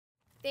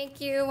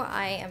Thank you.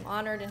 I am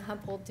honored and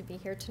humbled to be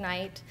here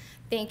tonight.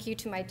 Thank you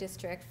to my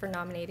district for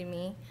nominating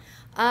me.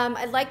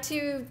 I'd like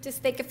to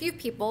just thank a few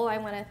people. I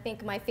want to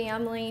thank my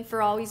family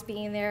for always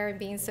being there and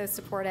being so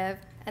supportive.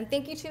 And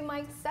thank you to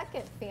my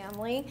second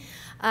family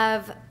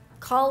of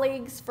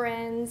colleagues,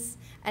 friends,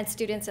 and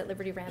students at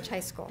Liberty Ranch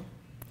High School.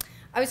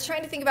 I was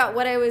trying to think about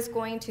what I was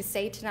going to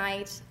say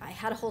tonight. I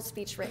had a whole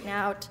speech written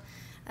out,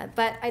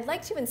 but I'd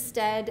like to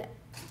instead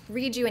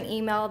read you an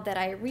email that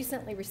I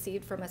recently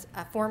received from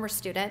a former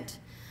student.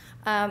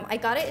 I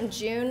got it in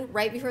June,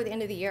 right before the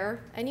end of the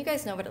year, and you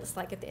guys know what it was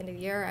like at the end of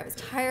the year. I was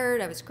tired,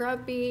 I was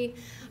grumpy,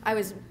 I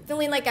was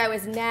feeling like I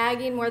was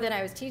nagging more than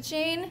I was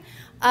teaching,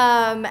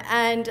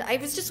 and I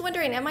was just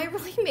wondering, am I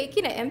really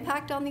making an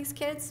impact on these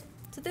kids?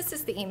 So this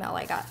is the email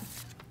I got.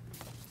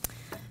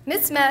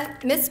 Miss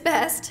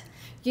Best,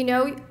 you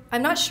know,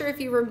 I'm not sure if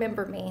you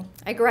remember me.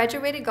 I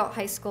graduated Galt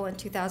High School in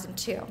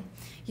 2002.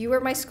 You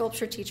were my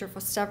sculpture teacher for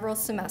several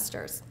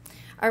semesters.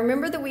 I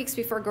remember the weeks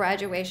before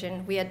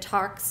graduation, we had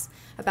talks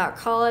about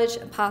college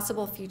and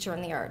possible future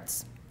in the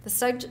arts. The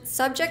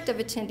subject of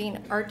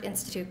attending Art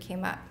Institute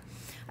came up.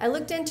 I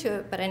looked into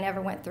it, but I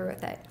never went through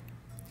with it.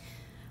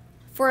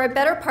 For a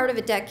better part of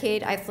a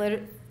decade, I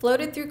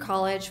floated through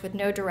college with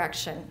no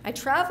direction. I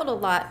traveled a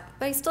lot,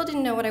 but I still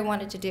didn't know what I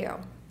wanted to do.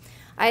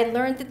 I had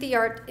learned that the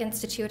Art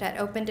Institute had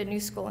opened a new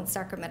school in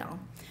Sacramento.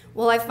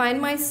 Well, I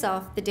find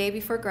myself, the day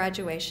before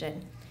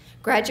graduation,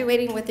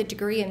 graduating with a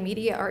degree in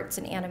media arts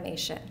and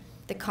animation.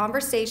 The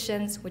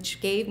conversations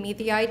which gave me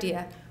the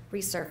idea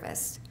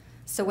resurfaced.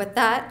 So with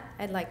that,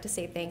 I'd like to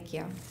say thank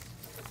you.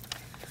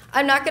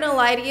 I'm not going to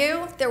lie to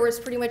you, there was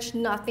pretty much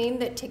nothing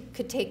that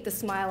could take the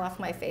smile off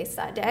my face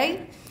that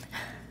day.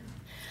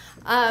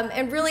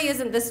 And really,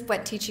 isn't this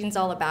what teaching's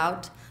all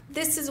about?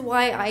 This is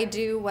why I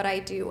do what I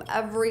do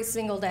every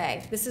single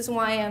day. This is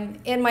why I'm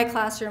in my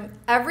classroom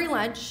every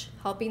lunch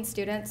helping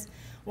students,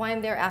 why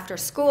I'm there after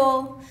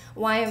school,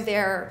 why I'm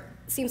there,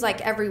 seems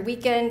like every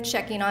weekend,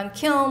 checking on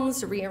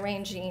kilns,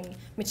 rearranging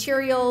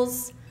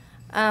materials,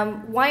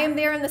 why I'm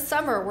there in the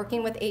summer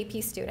working with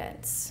AP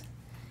students.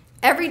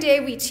 Every day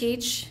we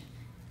teach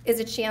is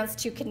a chance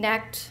to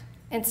connect,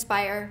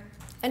 inspire,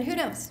 and who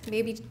knows,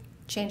 maybe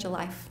change a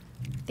life.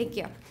 Thank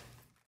you.